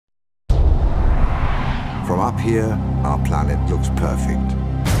From up here, our planet looks perfect.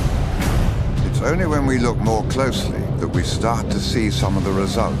 It's only when we look more closely that we start to see some of the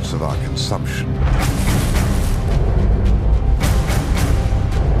results of our consumption.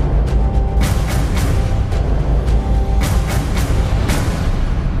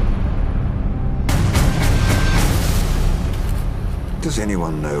 Does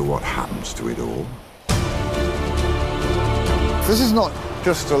anyone know what happens to it all? This is not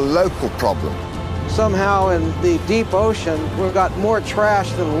just a local problem. Somehow in the deep ocean, we've got more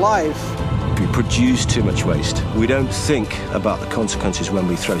trash than life. We produce too much waste. We don't think about the consequences when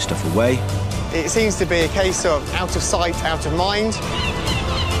we throw stuff away. It seems to be a case of out of sight, out of mind.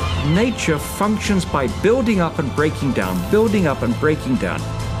 Nature functions by building up and breaking down, building up and breaking down.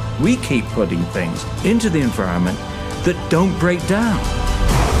 We keep putting things into the environment that don't break down.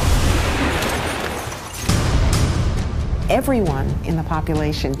 Everyone in the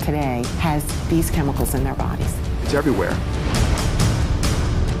population today has these chemicals in their bodies. It's everywhere.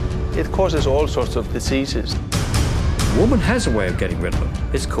 It causes all sorts of diseases. A woman has a way of getting rid of them.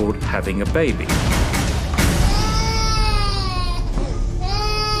 It's called having a baby.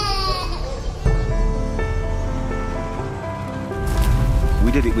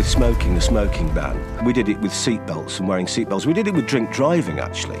 We did it with smoking, the smoking ban. We did it with seatbelts and wearing seatbelts. We did it with drink driving,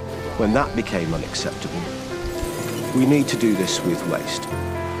 actually, when that became unacceptable. We need to do this with waste.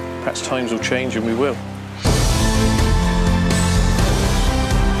 Perhaps times will change and we will.